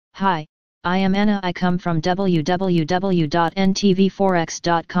Hi, I am Anna. I come from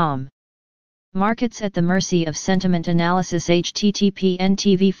www.ntvforex.com. Markets at the mercy of sentiment analysis. http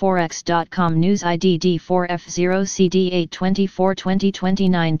ntvforex.com News ID D4F0CD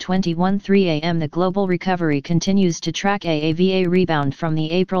 8/24/2029 21:03 am. The global recovery continues to track a rebound from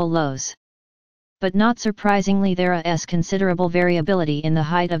the April lows. But not surprisingly, there is considerable variability in the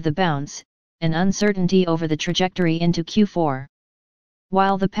height of the bounce, and uncertainty over the trajectory into Q4.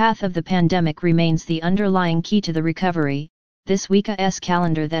 While the path of the pandemic remains the underlying key to the recovery, this week's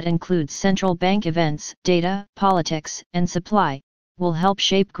calendar that includes central bank events, data, politics, and supply, will help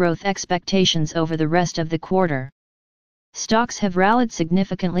shape growth expectations over the rest of the quarter. Stocks have rallied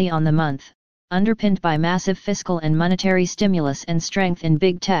significantly on the month, underpinned by massive fiscal and monetary stimulus and strength in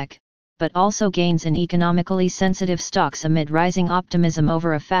big tech, but also gains in economically sensitive stocks amid rising optimism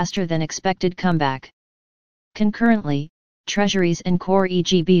over a faster-than-expected comeback. Concurrently, Treasuries and core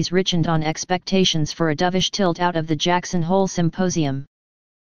EGBs richened on expectations for a dovish tilt out of the Jackson Hole Symposium.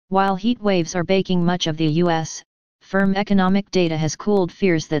 While heat waves are baking much of the U.S., firm economic data has cooled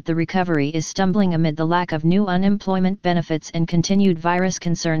fears that the recovery is stumbling amid the lack of new unemployment benefits and continued virus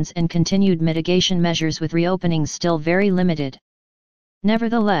concerns and continued mitigation measures, with reopenings still very limited.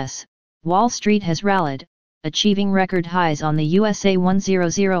 Nevertheless, Wall Street has rallied, achieving record highs on the USA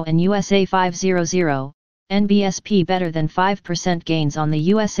 100 and USA 500, NBSP better than 5% gains on the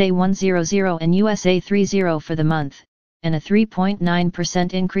USA 100 and USA 30 for the month, and a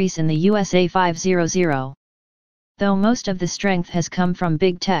 3.9% increase in the USA 500. Though most of the strength has come from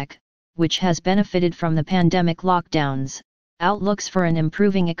big tech, which has benefited from the pandemic lockdowns, outlooks for an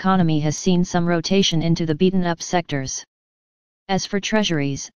improving economy has seen some rotation into the beaten-up sectors. As for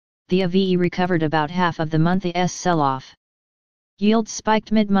Treasuries, the AVE recovered about half of the month's sell-off. Yields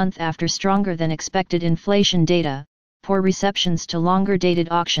spiked mid-month after stronger-than-expected inflation data, poor receptions to longer-dated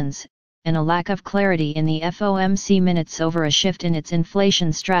auctions, and a lack of clarity in the FOMC minutes over a shift in its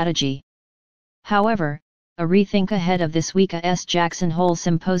inflation strategy. However, a rethink ahead of this week's Jackson Hole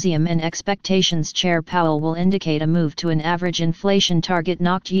Symposium and expectations Chair Powell will indicate a move to an average inflation target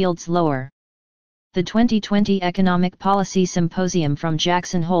knocked yields lower. The 2020 Economic Policy Symposium from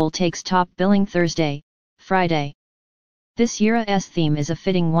Jackson Hole takes top billing Thursday, Friday. This year's theme is a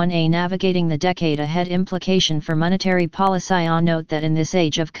fitting one: navigating the decade ahead implication for monetary policy. I note that in this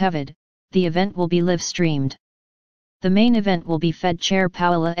age of COVID, the event will be live-streamed. The main event will be Fed Chair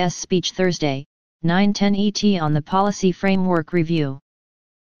Powell's speech Thursday, 9:10 ET on the Policy Framework Review.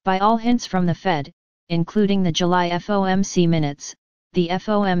 By all hints from the Fed, including the July FOMC minutes, the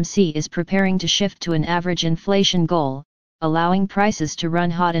FOMC is preparing to shift to an average inflation goal, allowing prices to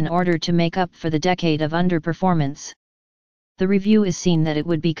run hot in order to make up for the decade of underperformance. The review is seen that it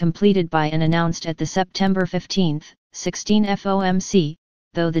would be completed by and announced at the September 15, 16 FOMC,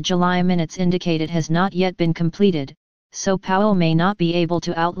 though the July minutes indicate it has not yet been completed, so Powell may not be able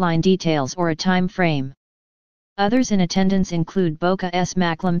to outline details or a time frame. Others in attendance include BOCA S.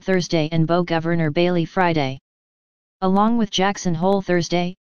 Macklem Thursday and BO Governor Bailey Friday. Along with Jackson Hole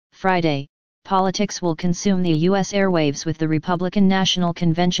Thursday, Friday, politics will consume the U.S. airwaves with the Republican National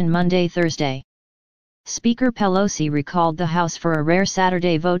Convention Monday Thursday. Speaker Pelosi recalled the House for a rare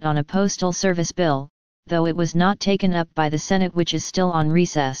Saturday vote on a postal service bill, though it was not taken up by the Senate, which is still on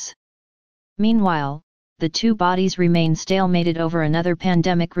recess. Meanwhile, the two bodies remain stalemated over another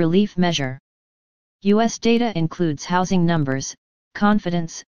pandemic relief measure. U.S. data includes housing numbers,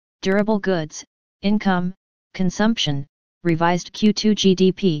 confidence, durable goods, income, consumption, revised Q2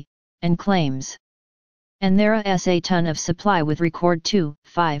 GDP, and claims. And there is a ton of supply with record 2,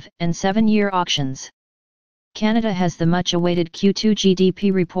 5, and 7-year auctions. Canada has the much-awaited Q2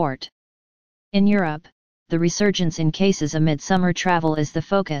 GDP report. In Europe, the resurgence in cases amid summer travel is the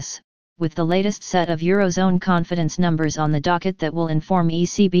focus, with the latest set of Eurozone confidence numbers on the docket that will inform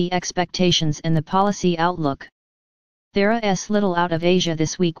ECB expectations and the policy outlook. There is little out of Asia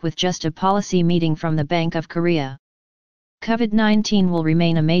this week, with just a policy meeting from the Bank of Korea. COVID-19 will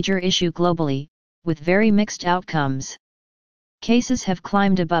remain a major issue globally, with very mixed outcomes. Cases have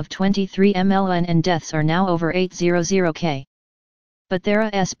climbed above 23 million and deaths are now over 800,000. But there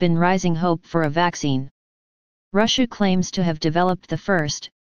has been rising hope for a vaccine. Russia claims to have developed the first,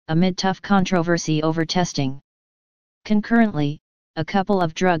 amid tough controversy over testing. Concurrently, a couple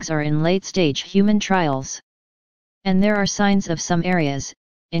of drugs are in late-stage human trials. And there are signs of some areas,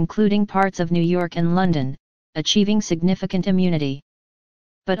 including parts of New York and London, achieving significant immunity.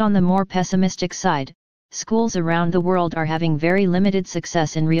 But on the more pessimistic side, schools around the world are having very limited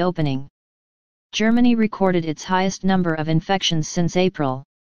success in reopening. Germany recorded its highest number of infections since April.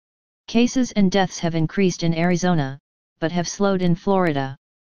 Cases and deaths have increased in Arizona, but have slowed in Florida.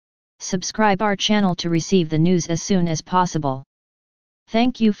 Subscribe our channel to receive the news as soon as possible.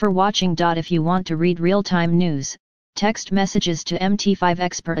 Thank you for watching. If you want to read real-time news, text messages to MT5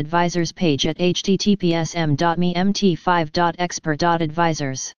 Expert Advisors page at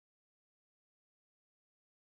https://m.me/mt5.expert.advisors.